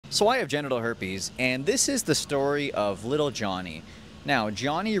So I have genital herpes, and this is the story of little Johnny. Now,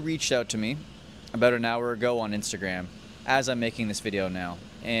 Johnny reached out to me about an hour ago on Instagram as I'm making this video now.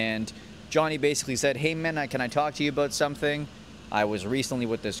 And Johnny basically said, hey man, can I talk to you about something? I was recently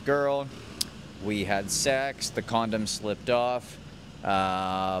with this girl. We had sex, the condom slipped off.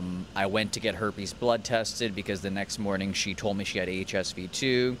 I went to get herpes blood tested because the next morning she told me she had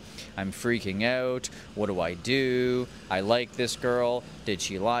HSV2. I'm freaking out. What do I do? I like this girl. Did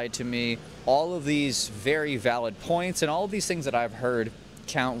she lie to me? All of these very valid points and all of these things that I've heard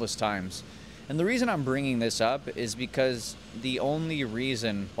countless times. And the reason I'm bringing this up is because the only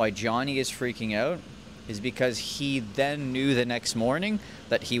reason why Johnny is freaking out is because he then knew the next morning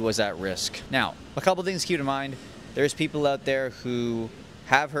that he was at risk. Now, a couple things to keep in mind. There's people out there who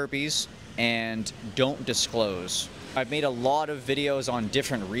have herpes and don't disclose. I've made a lot of videos on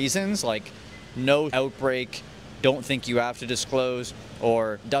different reasons, like no outbreak, don't think you have to disclose,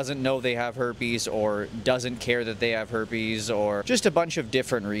 or doesn't know they have herpes, or doesn't care that they have herpes, or just a bunch of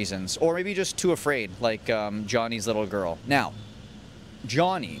different reasons, or maybe just too afraid, like Johnny's little girl. Now,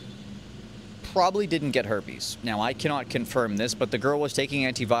 Johnny probably didn't get herpes. Now, I cannot confirm this, but the girl was taking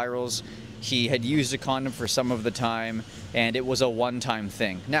antivirals. He had used a condom for some of the time, and it was a one-time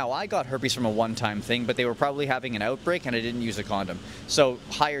thing. Now, I got herpes from a one-time thing, but they were probably having an outbreak, and I didn't use a condom. So,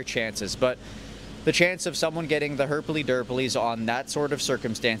 higher chances. But the chance of someone getting the herpely-derpelies on that sort of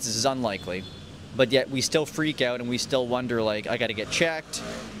circumstances is unlikely. But yet, we still freak out, and we still wonder, like, I gotta get checked.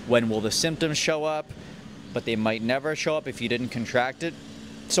 When will the symptoms show up? But they might never show up if you didn't contract it.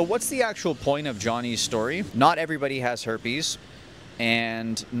 So what's the actual point of Johnny's story? Not everybody has herpes,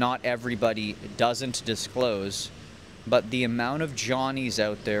 and not everybody doesn't disclose, but the amount of Johnnies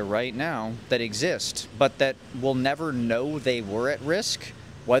out there right now that exist, but that will never know they were at risk,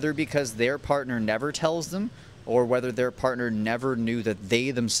 whether because their partner never tells them, or whether their partner never knew that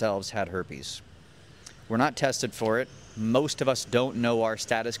they themselves had herpes. We're not tested for it. Most of us don't know our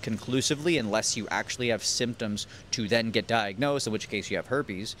status conclusively unless you actually have symptoms to then get diagnosed, in which case you have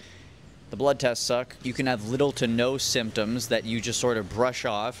herpes. The blood tests suck. You can have little to no symptoms that you just sort of brush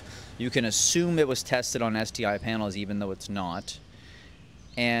off. You can assume it was tested on STI panels even though it's not.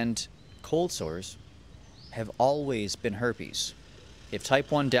 And cold sores have always been herpes. If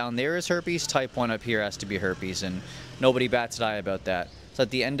type 1 down there is herpes, type 1 up here has to be herpes, and nobody bats an eye about that. So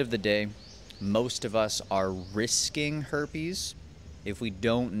at the end of the day, most of us are risking herpes if we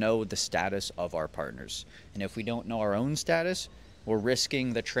don't know the status of our partners. And if we don't know our own status, we're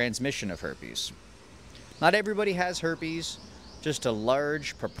risking the transmission of herpes. Not everybody has herpes, just a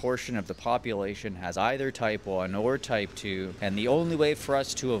large proportion of the population has either type 1 or type 2, and the only way for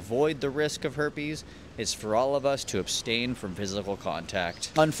us to avoid the risk of herpes is for all of us to abstain from physical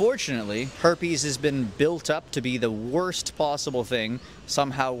contact. Unfortunately, herpes has been built up to be the worst possible thing,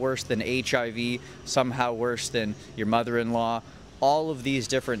 somehow worse than HIV, somehow worse than your mother-in-law, all of these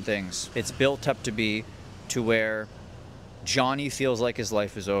different things. It's built up to be to where Johnny feels like his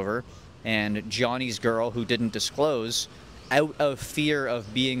life is over, and Johnny's girl, who didn't disclose, out of fear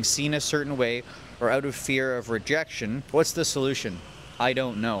of being seen a certain way or out of fear of rejection. What's the solution? I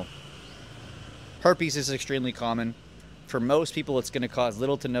don't know. Herpes is extremely common. For most people, it's going to cause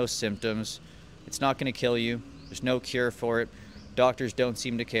little to no symptoms. It's not going to kill you. There's no cure for it. Doctors don't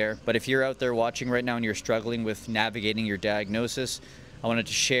seem to care. But if you're out there watching right now and you're struggling with navigating your diagnosis, I wanted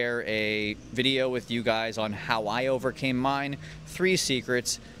to share a video with you guys on how I overcame mine. 3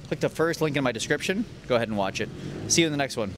 secrets. Click the first link in my description. Go ahead and watch it. See you in the next one.